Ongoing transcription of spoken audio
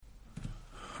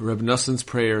Reb Noson's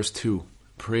Prayers 2,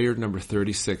 prayer number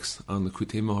 36 on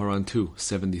Likutey Moharan 2,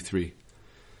 73.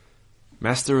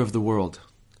 Master of the world,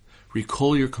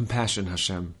 recall your compassion,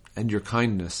 Hashem, and your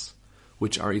kindness,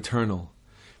 which are eternal.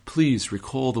 Please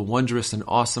recall the wondrous and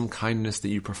awesome kindness that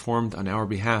you performed on our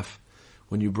behalf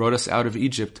when you brought us out of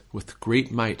Egypt with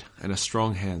great might and a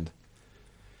strong hand.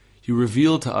 You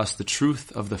revealed to us the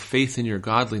truth of the faith in your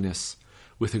godliness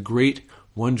with a great,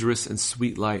 wondrous, and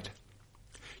sweet light.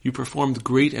 You performed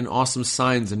great and awesome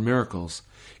signs and miracles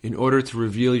in order to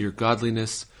reveal your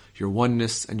godliness, your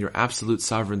oneness, and your absolute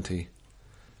sovereignty.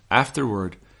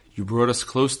 Afterward, you brought us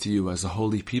close to you as a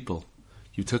holy people.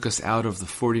 You took us out of the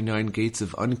 49 gates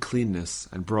of uncleanness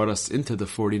and brought us into the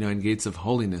 49 gates of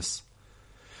holiness,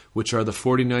 which are the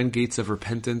 49 gates of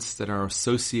repentance that are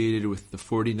associated with the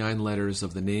 49 letters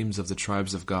of the names of the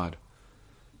tribes of God.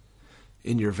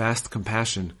 In your vast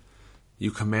compassion, you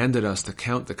commanded us to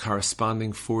count the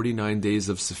corresponding 49 days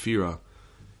of Sephirah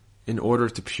in order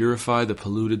to purify the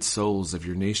polluted souls of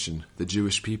your nation, the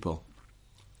Jewish people.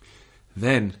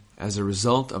 Then, as a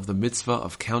result of the mitzvah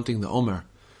of counting the Omer,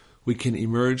 we can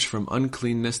emerge from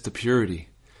uncleanness to purity,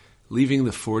 leaving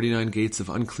the 49 gates of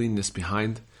uncleanness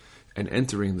behind and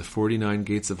entering the 49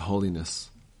 gates of holiness.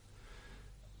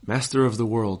 Master of the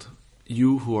world,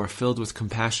 you who are filled with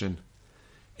compassion,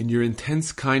 in your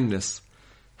intense kindness,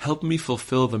 help me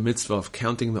fulfill the mitzvah of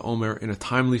counting the Omer in a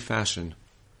timely fashion,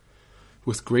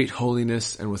 with great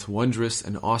holiness and with wondrous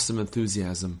and awesome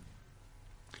enthusiasm.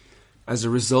 As a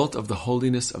result of the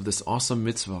holiness of this awesome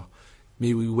mitzvah,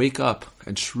 may we wake up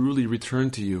and truly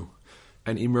return to you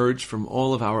and emerge from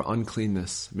all of our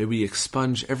uncleanness. May we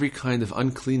expunge every kind of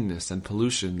uncleanness and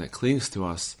pollution that clings to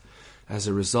us as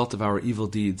a result of our evil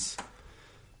deeds.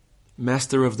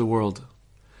 Master of the world,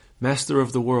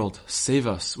 save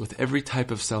us with every type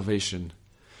of salvation.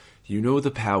 You know the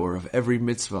power of every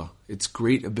mitzvah, its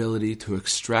great ability to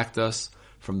extract us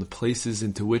from the places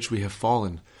into which we have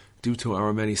fallen due to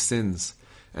our many sins,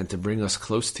 and to bring us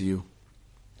close to you.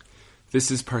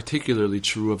 This is particularly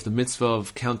true of the mitzvah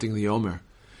of counting the Omer,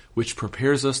 which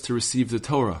prepares us to receive the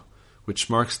Torah, which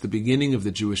marks the beginning of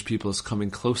the Jewish people's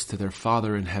coming close to their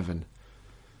Father in heaven.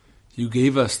 You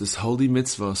gave us this holy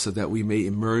mitzvah so that we may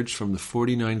emerge from the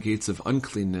 49 gates of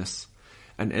uncleanness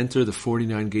and enter the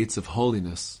 49 gates of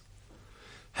holiness.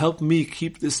 Help me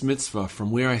keep this mitzvah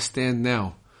from where I stand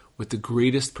now with the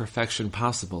greatest perfection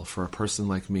possible for a person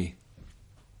like me.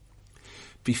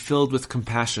 Be filled with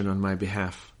compassion on my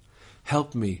behalf.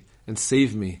 Help me and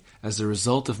save me as a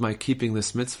result of my keeping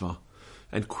this mitzvah,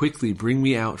 and quickly bring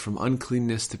me out from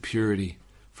uncleanness to purity,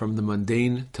 from the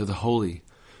mundane to the holy,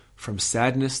 from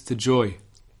sadness to joy,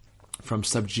 from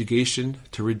subjugation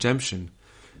to redemption,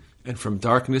 and from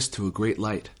darkness to a great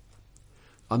light.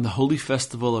 On the holy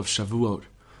festival of Shavuot,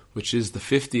 which is the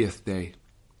 50th day,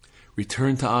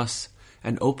 return to us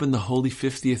and open the holy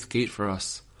 50th gate for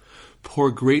us. Pour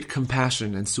great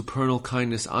compassion and supernal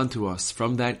kindness onto us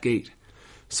from that gate,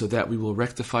 so that we will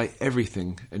rectify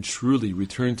everything and truly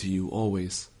return to you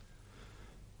always.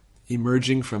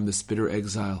 Emerging from this bitter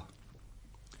exile.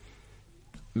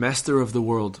 Master of the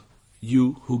world,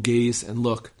 you who gaze and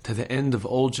look to the end of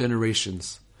all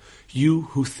generations, you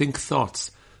who think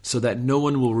thoughts so that no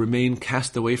one will remain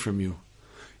cast away from you,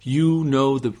 you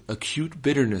know the acute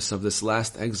bitterness of this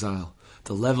last exile,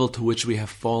 the level to which we have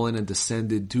fallen and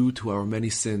descended due to our many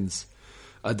sins,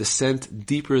 a descent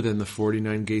deeper than the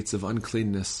 49 gates of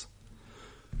uncleanness.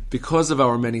 Because of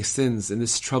our many sins in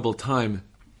this troubled time,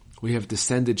 we have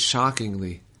descended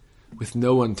shockingly, with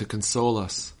no one to console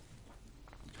us.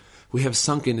 We have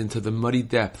sunken into the muddy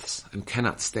depths and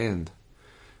cannot stand.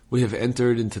 We have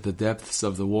entered into the depths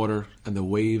of the water, and the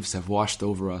waves have washed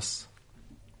over us.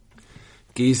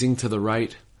 Gazing to the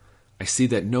right, I see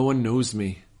that no one knows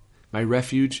me. My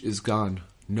refuge is gone.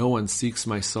 No one seeks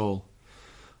my soul.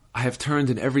 I have turned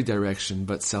in every direction,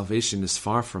 but salvation is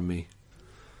far from me.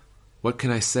 What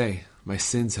can I say? My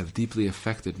sins have deeply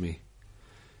affected me.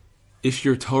 If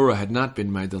your Torah had not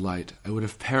been my delight, I would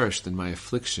have perished in my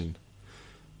affliction.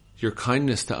 Your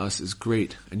kindness to us is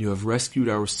great, and you have rescued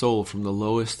our soul from the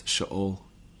lowest Sheol.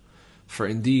 For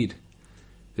indeed,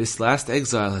 this last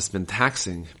exile has been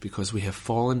taxing, because we have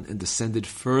fallen and descended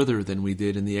further than we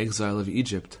did in the exile of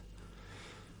Egypt.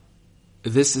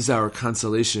 This is our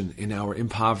consolation in our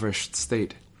impoverished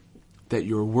state, that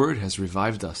your word has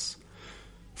revived us.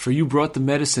 For you brought the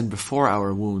medicine before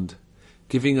our wound,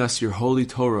 giving us your holy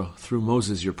Torah through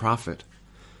Moses your prophet.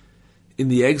 In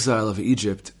the exile of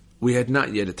Egypt, we had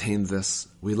not yet attained this.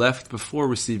 We left before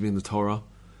receiving the Torah,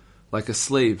 like a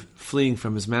slave fleeing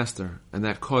from his master, and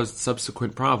that caused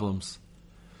subsequent problems.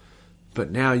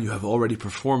 But now you have already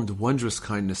performed wondrous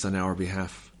kindness on our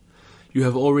behalf. You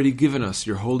have already given us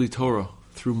your holy Torah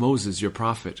through Moses, your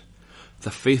prophet,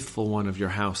 the faithful one of your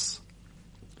house.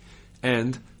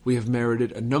 And we have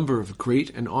merited a number of great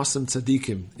and awesome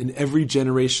tzaddikim in every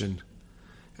generation.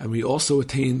 And we also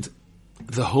attained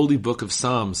the holy book of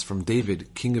Psalms from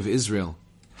David, king of Israel.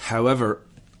 However,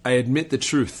 I admit the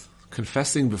truth,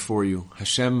 confessing before you,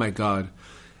 Hashem my God,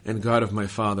 and God of my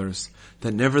fathers,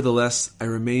 that nevertheless I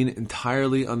remain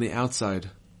entirely on the outside,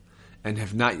 and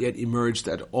have not yet emerged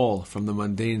at all from the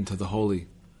mundane to the holy.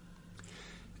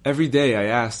 Every day I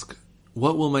ask,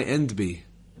 what will my end be?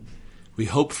 We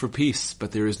hope for peace,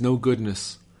 but there is no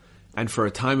goodness, and for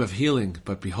a time of healing,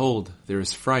 but behold, there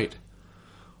is fright.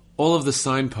 All of the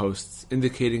signposts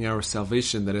indicating our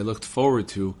salvation that I looked forward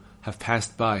to have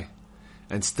passed by,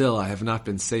 and still I have not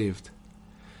been saved.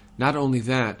 Not only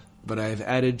that, but I have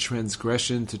added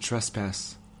transgression to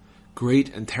trespass,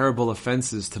 great and terrible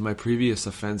offenses to my previous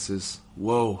offenses.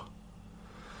 Woe!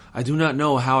 I do not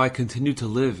know how I continue to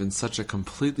live in such a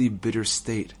completely bitter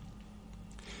state,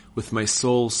 with my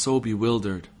soul so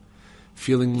bewildered,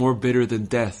 feeling more bitter than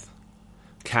death,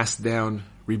 cast down,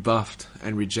 rebuffed,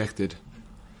 and rejected.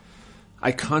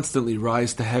 I constantly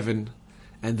rise to heaven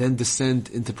and then descend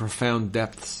into profound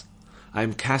depths. I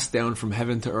am cast down from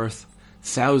heaven to earth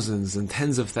thousands and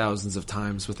tens of thousands of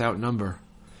times without number.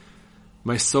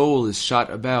 My soul is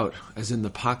shot about as in the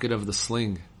pocket of the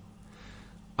sling.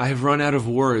 I have run out of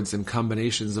words and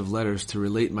combinations of letters to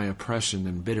relate my oppression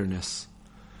and bitterness.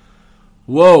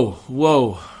 Woe,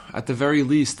 woe! At the very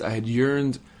least I had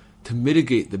yearned to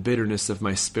mitigate the bitterness of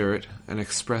my spirit and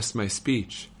express my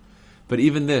speech, but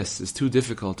even this is too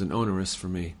difficult and onerous for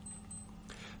me.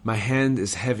 My hand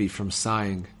is heavy from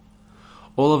sighing.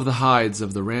 All of the hides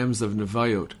of the rams of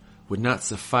Nevayot would not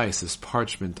suffice as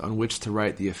parchment on which to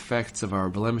write the effects of our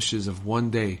blemishes of one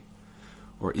day,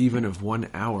 or even of 1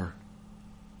 hour.